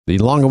The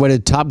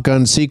long-awaited Top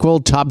Gun sequel,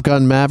 Top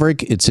Gun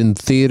Maverick, it's in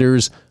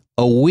theaters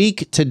a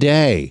week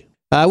today.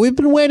 We've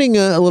been waiting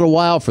a little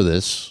while for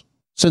this,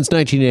 since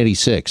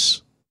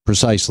 1986,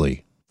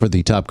 precisely, for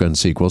the Top Gun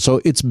sequel. So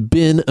it's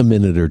been a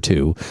minute or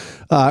two.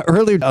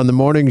 Earlier on the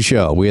morning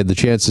show, we had the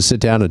chance to sit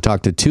down and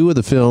talk to two of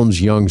the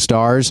film's young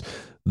stars,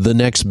 the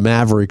next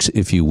Mavericks,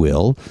 if you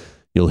will.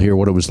 You'll hear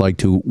what it was like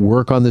to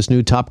work on this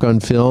new Top Gun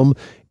film,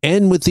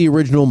 and with the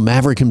original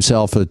Maverick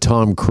himself,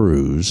 Tom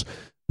Cruise.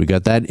 We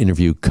got that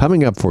interview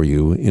coming up for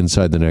you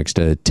inside the next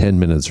 10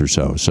 minutes or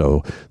so.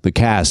 So the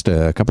cast,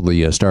 a couple of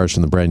the stars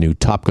from the brand new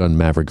Top Gun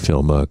Maverick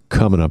film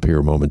coming up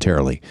here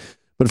momentarily.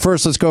 But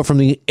first, let's go from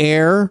the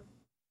air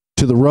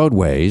to the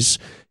roadways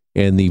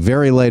and the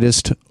very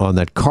latest on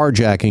that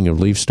carjacking of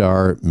Leaf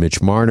star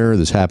Mitch Marner.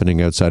 This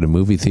happening outside a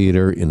movie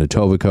theater in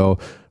Etobicoke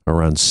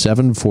around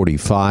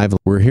 7:45.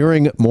 We're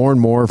hearing more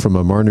and more from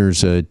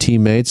Marner's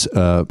teammates.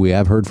 We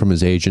have heard from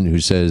his agent who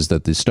says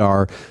that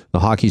the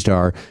hockey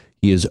star,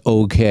 he is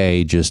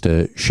okay, just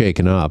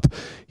shaken up.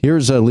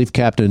 Here's Leaf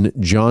captain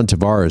John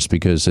Tavares,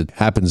 because it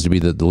happens to be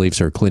that the Leafs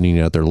are cleaning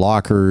out their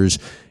lockers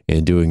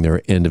and doing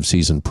their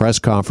end-of-season press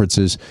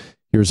conferences.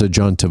 Here's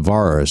John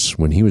Tavares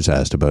when he was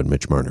asked about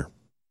Mitch Marner.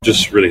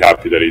 Just really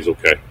happy that he's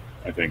okay.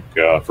 I think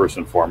first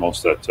and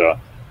foremost that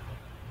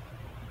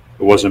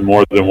it wasn't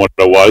more than what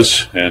it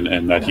was,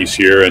 and that he's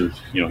here and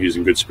he's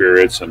in good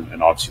spirits,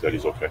 and obviously that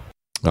he's okay.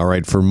 All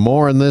right, for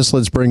more on this,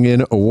 let's bring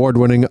in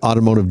award-winning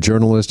automotive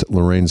journalist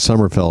Lorraine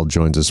Sommerfeld.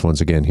 Joins us once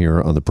again here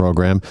on the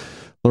program.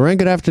 Lorraine,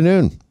 good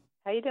afternoon.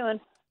 How you doing?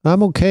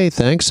 I'm okay,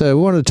 thanks. We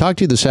wanted to talk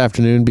to you this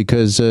afternoon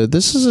because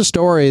this is a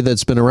story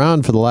that's been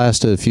around for the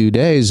last few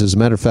days. As a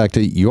matter of fact,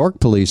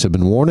 York police have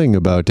been warning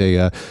about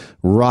a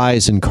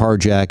rise in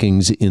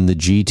carjackings in the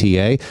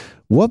GTA.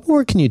 What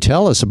more can you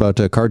tell us about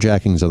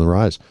carjackings on the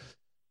rise?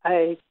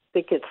 I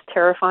think it's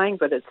terrifying,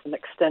 but it's an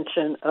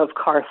extension of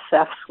car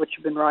thefts, which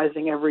have been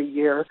rising every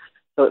year,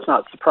 so it's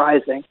not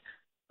surprising.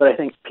 But I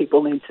think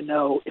people need to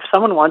know, if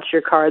someone wants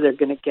your car, they're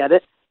going to get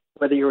it,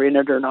 whether you're in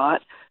it or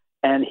not.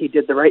 And he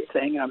did the right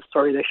thing. I'm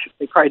sorry,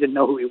 they probably didn't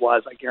know who he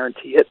was, I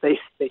guarantee it. They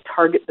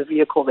target the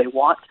vehicle they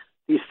want.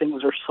 These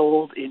things are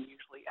sold in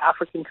usually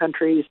African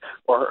countries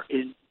or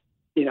in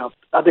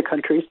other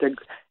countries.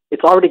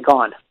 It's already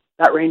gone.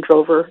 That Range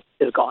Rover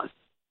is gone.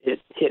 It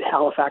hit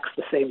Halifax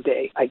the same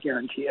day, I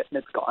guarantee it, and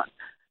it's gone.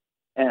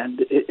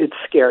 And it's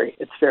scary.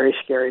 It's very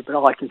scary. But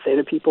all I can say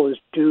to people is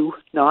do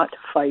not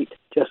fight.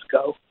 Just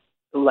go.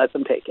 Let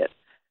them take it.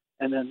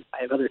 And then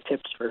I have other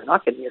tips for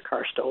not getting your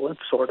car stolen,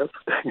 sort of.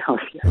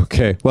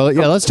 Okay. Well,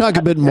 yeah, let's talk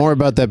a bit more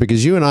about that,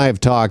 because you and I have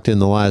talked in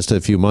the last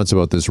few months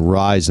about this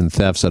rise in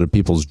thefts out of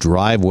people's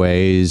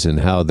driveways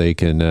and how they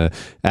can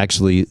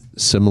actually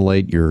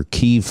simulate your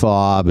key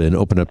fob and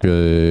open up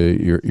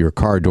your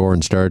car door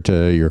and start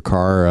your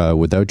car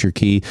without your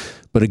key.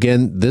 But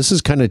again, this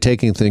is kind of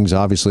taking things,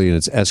 obviously, and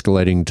it's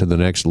escalating to the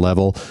next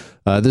level.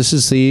 This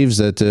is thieves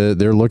that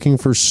they're looking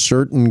for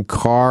certain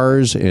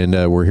cars, and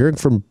we're hearing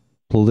from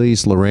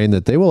police, Lorraine,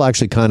 that they will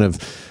actually kind of,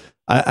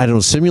 I don't know,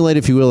 simulate,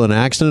 if you will, an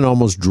accident,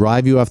 almost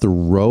drive you off the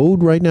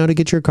road right now to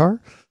get your car?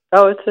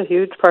 Oh, it's a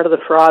huge part of the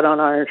fraud on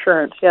our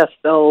insurance. Yes,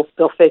 they'll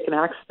fake an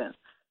accident.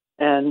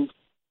 And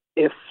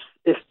if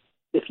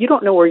you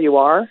don't know where you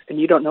are and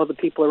you don't know the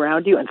people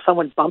around you and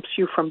someone bumps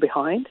you from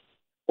behind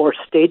or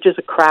stages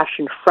a crash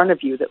in front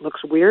of you that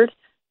looks weird,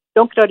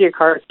 don't get out of your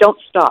car, don't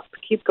stop.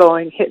 Keep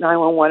going, hit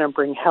 911 and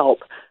bring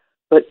help.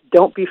 But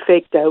don't be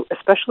faked out,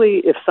 especially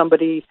if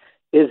somebody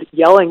is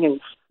yelling and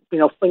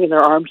flinging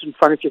their arms in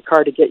front of your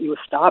car to get you a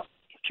stop.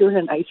 If you're in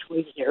an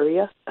isolated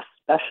area,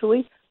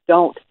 especially,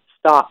 don't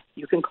stop.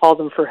 You can call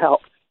them for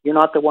help. You're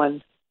not the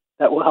one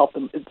that will help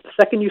them. The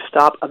second you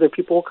stop, other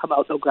people will come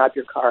out, they'll grab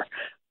your car.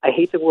 I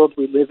hate the world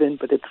we live in,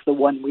 but it's the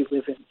one we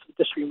live in. So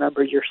just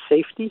remember, your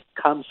safety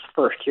comes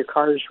first. Your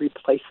car is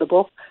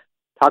replaceable.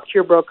 Talk to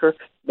your broker.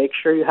 Make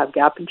sure you have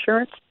gap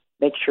insurance.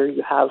 Make sure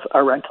you have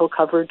a rental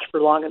coverage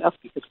for long enough,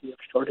 because we have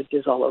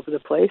shortages all over the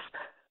place.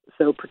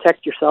 So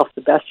protect yourself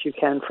the best you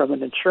can from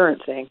an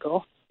insurance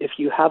angle. If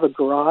you have a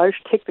garage,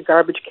 take the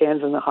garbage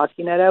cans and the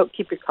hockey net out.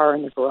 Keep your car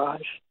in the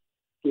garage.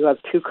 If you have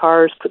two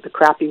cars, put the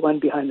crappy one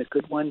behind the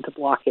good one to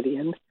block it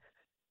in.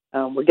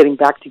 We're getting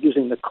back to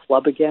using the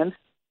club again.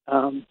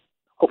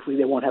 Hopefully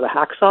they won't have a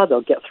hacksaw.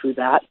 They'll get through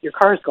that. Your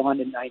car is gone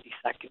in 90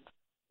 seconds.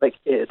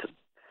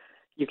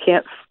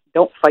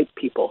 Don't fight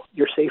people.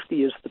 Your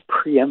safety is the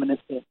preeminent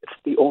thing. It's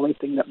the only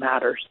thing that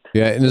matters.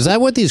 Yeah, and is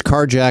that what these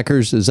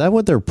carjackers, is that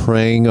what they're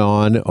preying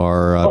on,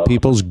 are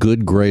people's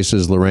good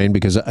graces, Lorraine?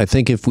 Because I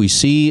think if we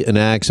see an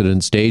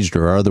accident, staged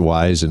or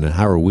otherwise, and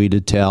how are we to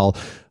tell?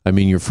 I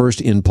mean, your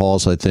first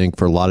impulse, I think,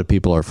 for a lot of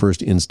people, our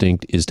first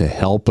instinct is to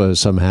help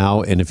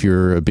somehow. And if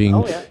you're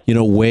being,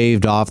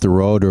 waved off the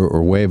road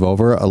or wave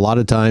over, a lot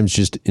of times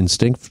just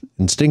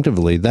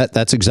instinctively,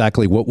 that's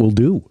exactly what we'll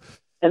do.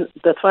 And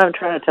that's why I'm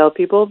trying to tell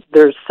people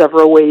there's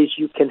several ways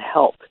you can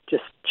help.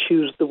 Just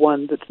choose the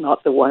one that's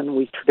not the one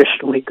we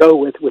traditionally go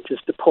with, which is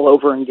to pull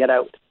over and get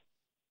out.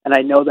 And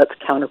I know that's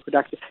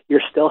counterproductive.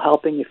 You're still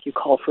helping if you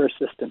call for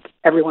assistance.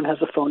 Everyone has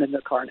a phone in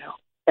their car now.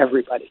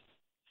 Everybody.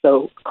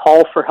 So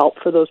call for help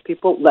for those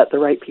people. Let the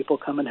right people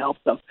come and help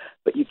them.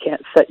 But you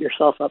can't set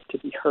yourself up to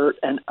be hurt.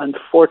 And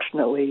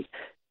unfortunately,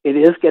 it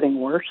is getting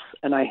worse.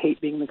 And I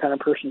hate being the kind of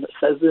person that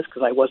says this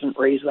because I wasn't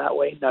raised that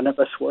way. None of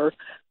us were.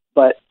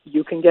 But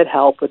you can get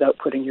help without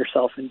putting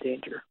yourself in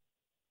danger.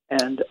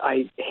 And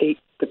I hate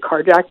the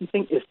carjacking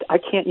thing. I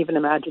can't even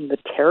imagine the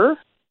terror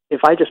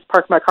if I just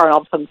park my car and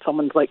all of a sudden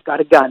someone's like got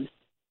a gun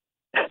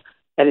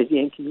and it's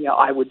yanking me out.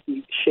 I would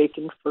be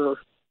shaken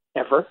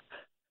forever.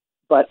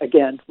 But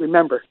again,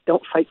 remember,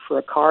 don't fight for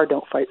a car.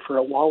 Don't fight for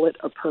a wallet,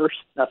 a purse.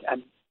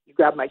 Nothing. You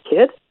grab my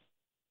kid,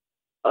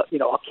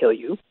 I'll kill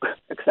you.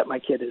 Except my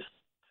kid is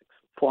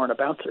 6'4" and a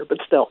bouncer. But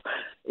still,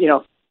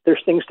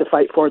 there's things to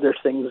fight for. There's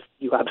things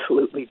you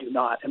absolutely do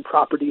not, and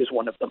property is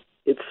one of them.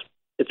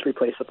 It's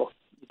replaceable.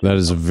 That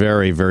is a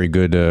very, very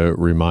good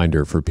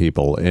reminder for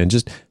people. And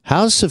just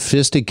how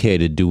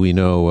sophisticated do we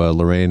know,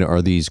 Lorraine,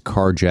 are these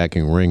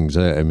carjacking rings?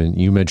 I mean,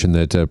 you mentioned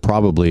that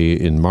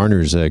probably in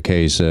Marner's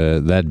case,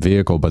 that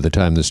vehicle, by the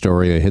time the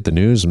story hit the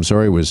news,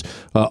 was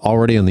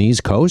already on the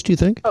East Coast, do you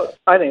think? Oh,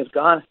 I think it's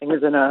gone. I think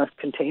it's in a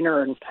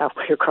container and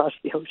halfway across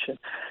the ocean.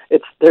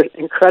 They're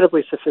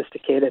incredibly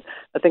sophisticated.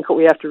 I think what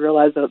we have to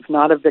realize, though, it's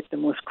not a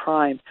victimless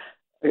crime.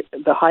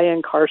 The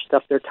high-end car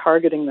stuff, they're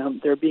targeting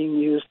them. They're being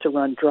used to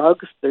run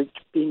drugs. They're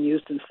being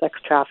used in sex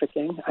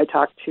trafficking. I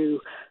talked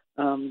to,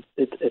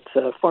 it's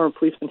a former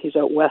policeman. He's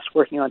out west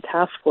working on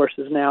task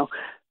forces now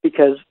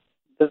because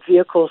the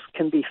vehicles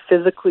can be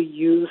physically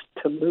used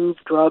to move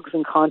drugs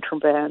and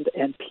contraband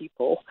and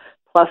people.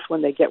 Plus,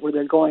 when they get where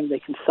they're going, they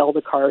can sell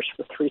the cars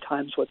for 3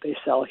 times what they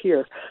sell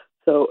here.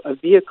 So a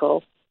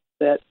vehicle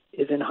that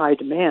is in high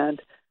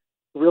demand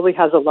really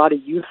has a lot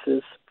of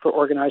uses for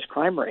organized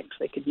crime rings.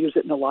 They could use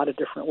it in a lot of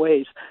different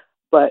ways.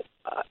 But,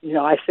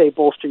 I say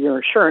bolster your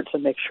insurance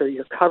and make sure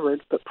you're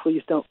covered, but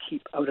please don't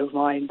keep out of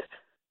mind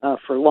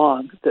for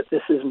long that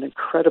this is an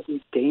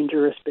incredibly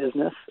dangerous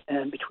business.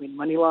 And between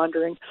money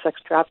laundering,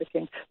 sex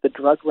trafficking, the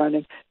drug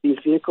running, these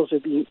vehicles are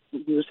being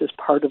used as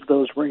part of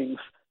those rings.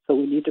 So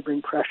we need to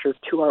bring pressure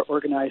to our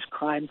organized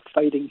crime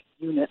fighting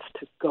units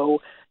to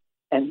go,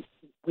 and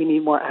we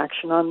need more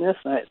action on this.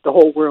 The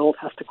whole world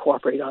has to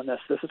cooperate on this.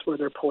 This is where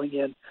they're pulling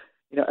in,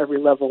 every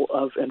level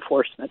of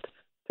enforcement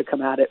to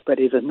come at it. But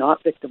it is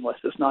not victimless.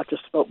 It's not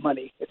just about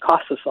money. It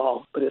costs us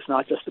all, but it's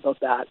not just about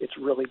that. It's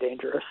really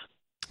dangerous.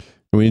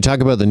 When you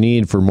talk about the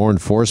need for more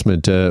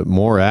enforcement,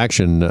 more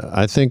action,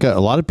 I think a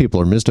lot of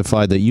people are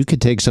mystified that you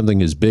could take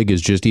something as big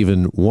as just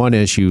even one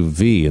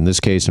SUV. In this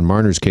case, in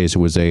Marner's case, it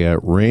was a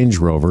Range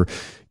Rover.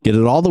 Get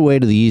it all the way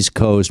to the East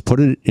Coast, put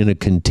it in a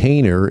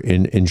container,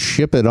 and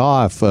ship it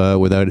off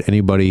without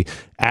anybody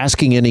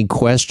asking any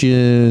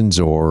questions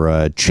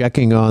or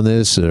checking on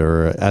this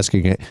or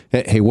asking,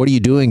 hey, what are you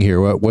doing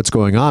here? What's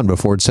going on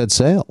before it sets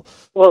sail?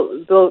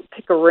 Well, they'll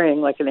pick a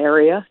ring, like an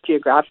area,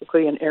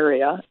 geographically an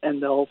area,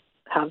 and they'll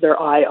have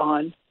their eye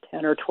on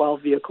 10 or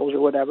 12 vehicles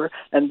or whatever,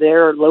 and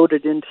they're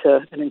loaded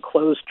into an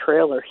enclosed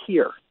trailer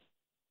here.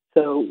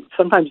 So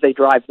sometimes they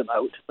drive them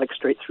out, like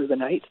straight through the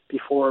night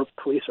before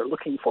police are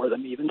looking for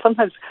them even.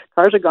 Sometimes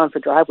cars are gone for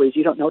driveways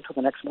you don't know till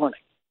the next morning.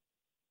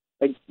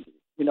 It's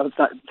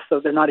not, so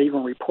they're not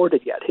even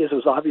reported yet. His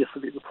was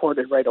obviously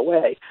reported right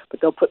away,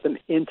 but they'll put them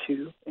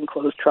into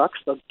enclosed trucks.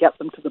 They'll get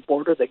them to the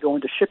border. They go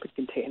into shipping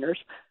containers,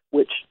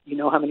 which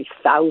how many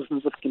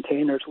thousands of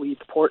containers leave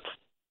ports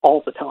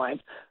all the time.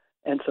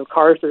 And so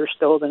cars that are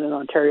stolen in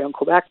Ontario and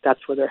Quebec,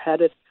 that's where they're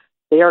headed.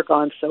 They are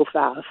gone so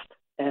fast,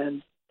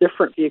 and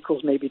different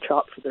vehicles may be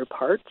chopped for their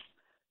parts.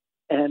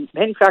 And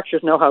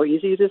manufacturers know how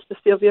easy it is to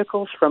steal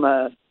vehicles from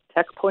a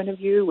tech point of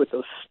view with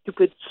those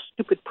stupid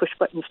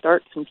push-button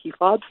starts and key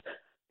fobs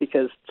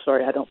because,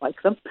 sorry, I don't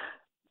like them.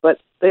 But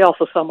they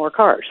also sell more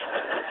cars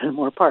and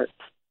more parts.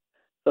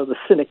 So the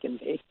cynic in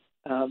me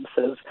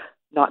says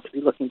not to be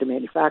looking to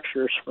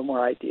manufacturers for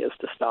more ideas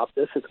to stop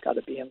this. It's got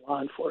to be in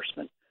law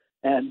enforcement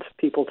and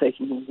people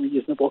taking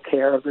reasonable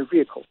care of their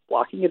vehicles,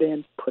 blocking it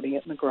in, putting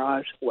it in the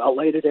garage,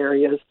 well-lighted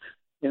areas,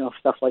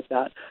 stuff like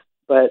that.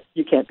 But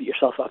you can't beat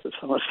yourself up if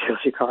someone steals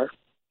your car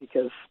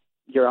because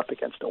you're up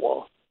against a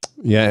wall.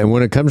 Yeah, and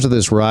when it comes to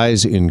this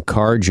rise in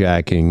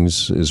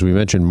carjackings, as we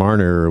mentioned,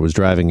 Marner was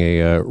driving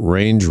a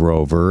Range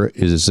Rover.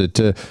 Is it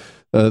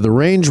the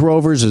Range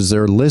Rovers, is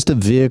there a list of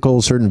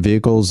vehicles, certain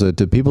vehicles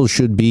that people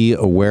should be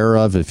aware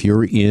of? If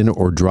you're in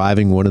or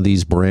driving one of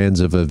these brands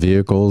of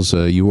vehicles,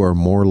 you are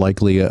more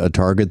likely a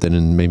target than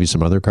in maybe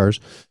some other cars?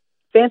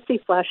 Fancy,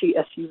 flashy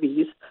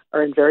SUVs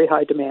are in very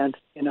high demand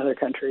in other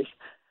countries.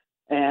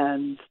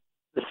 And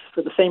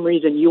for the same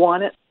reason you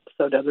want it,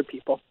 so do other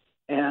people.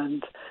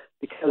 And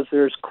because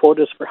there's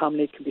quotas for how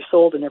many can be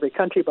sold in every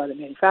country by the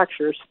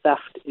manufacturers,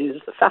 theft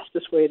is the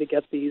fastest way to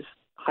get these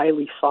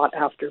highly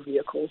sought-after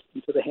vehicles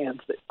into the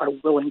hands that are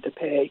willing to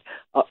pay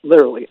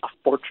literally a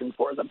fortune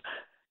for them.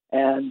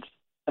 And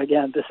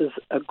again, this is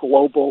a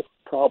global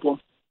problem,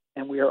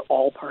 and we are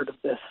all part of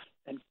this.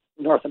 And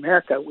North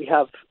America, we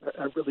have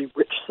a really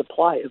rich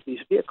supply of these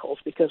vehicles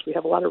because we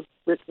have a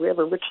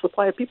rich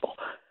supply of people.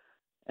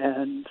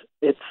 And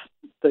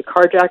the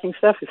carjacking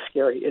stuff is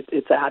scary.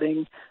 It's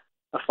adding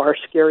a far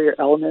scarier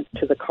element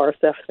to the car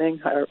theft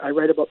thing. I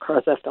write about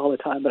car theft all the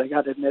time, but I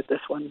got to admit this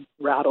one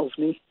rattles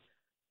me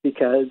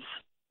because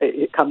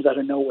it comes out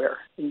of nowhere.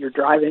 And you're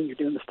driving, you're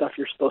doing the stuff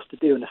you're supposed to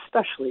do, and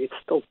especially it's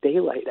still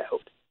daylight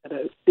out at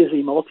a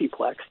busy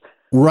multiplex.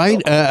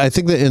 Right. I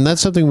think that, and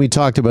that's something we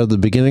talked about at the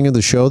beginning of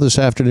the show this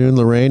afternoon,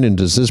 Lorraine. And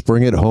does this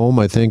bring it home,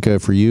 I think,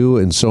 for you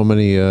and so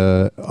many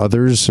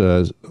others,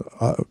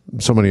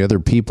 so many other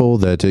people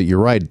that you're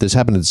right. This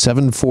happened at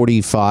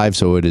 7:45,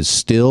 so it is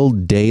still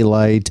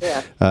daylight.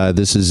 Yeah.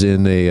 This is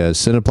in a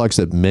Cineplex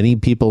that many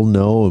people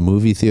know, a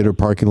movie theater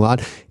parking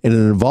lot. And it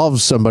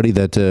involves somebody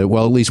that,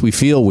 well, at least we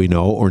feel we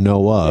know or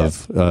know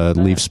of,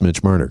 Leafs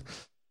Mitch Marner.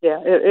 Yeah,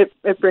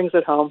 it brings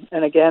it home.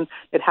 And again,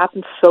 it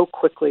happens so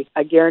quickly.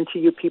 I guarantee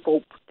you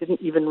people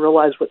didn't even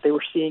realize what they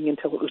were seeing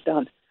until it was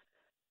done.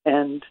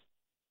 And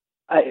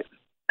I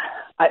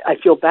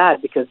feel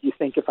bad because you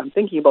think, if I'm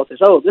thinking about this,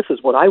 this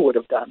is what I would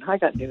have done. I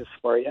got news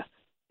for you.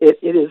 It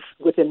is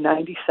within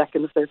 90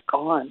 seconds, they're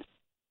gone.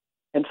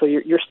 And so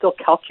you're still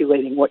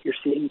calculating what you're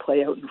seeing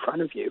play out in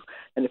front of you.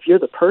 And if you're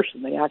the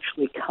person they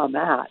actually come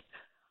at,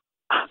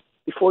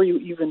 before you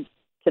even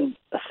can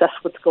assess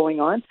what's going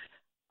on,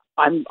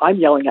 I'm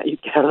yelling at you,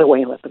 get out of the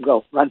way and let them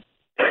go. Run.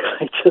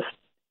 I just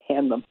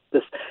hand them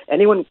this.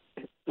 Anyone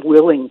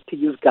willing to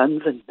use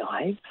guns and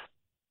knives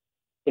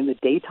in the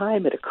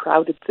daytime at a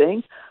crowded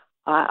thing,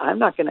 I'm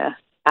not going to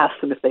ask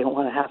them if they don't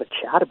want to have a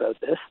chat about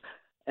this.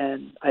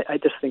 And I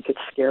just think it's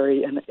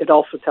scary. And it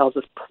also tells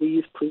us,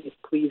 please, please,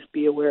 please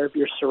be aware of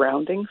your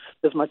surroundings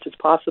as much as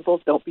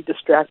possible. Don't be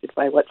distracted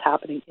by what's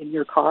happening in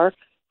your car,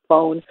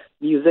 phone,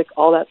 music,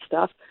 all that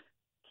stuff.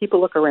 Keep a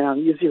look around.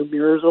 Use your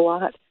mirrors a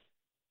lot.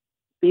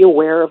 Be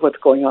aware of what's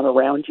going on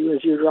around you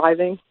as you're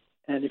driving.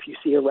 And if you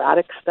see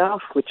erratic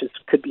stuff, which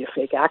could be a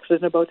fake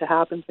accident about to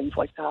happen, things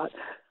like that.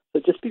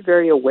 So just be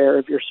very aware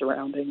of your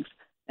surroundings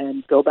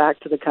and go back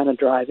to the kind of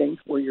driving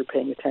where you're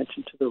paying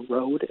attention to the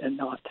road and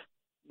not,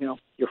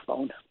 your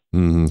phone.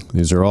 Mm-hmm.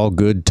 These are all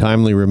good,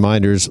 timely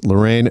reminders.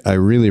 Lorraine, I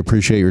really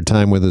appreciate your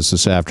time with us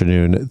this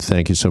afternoon.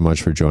 Thank you so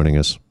much for joining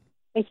us.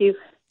 Thank you.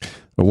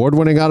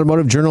 Award-winning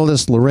automotive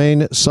journalist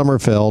Lorraine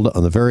Sommerfeld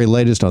on the very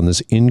latest on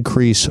this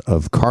increase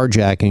of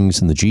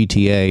carjackings in the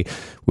GTA,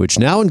 which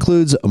now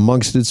includes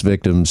amongst its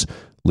victims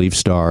Leaf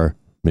star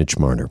Mitch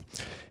Marner.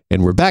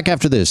 And we're back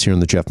after this here on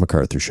the Jeff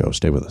MacArthur Show.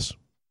 Stay with us.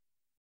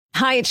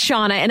 Hi, it's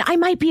Shauna, and I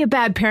might be a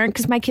bad parent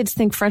because my kids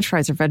think French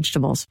fries are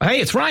vegetables. Hey,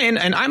 it's Ryan,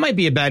 and I might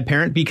be a bad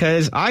parent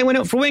because I went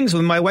out for wings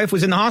when my wife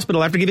was in the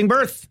hospital after giving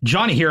birth.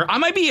 Johnny here. I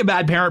might be a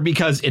bad parent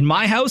because in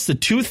my house, the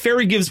tooth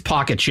fairy gives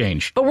pocket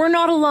change. But we're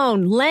not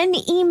alone. Len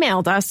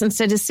emailed us and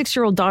said his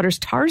 6-year-old daughter's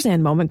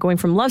Tarzan moment going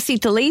from love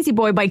seat to lazy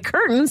boy by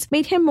curtains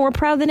made him more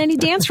proud than any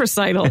dance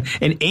recital.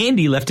 And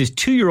Andy left his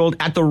 2-year-old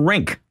at the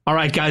rink. All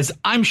right, guys,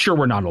 I'm sure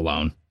we're not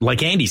alone.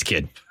 Like Andy's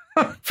kid.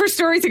 For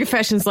stories and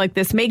confessions like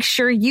this, make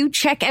sure you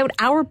check out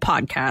our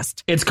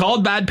podcast. It's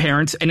called Bad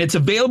Parents, and it's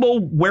available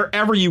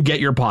wherever you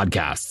get your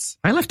podcasts.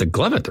 I left a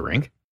glove at the rink.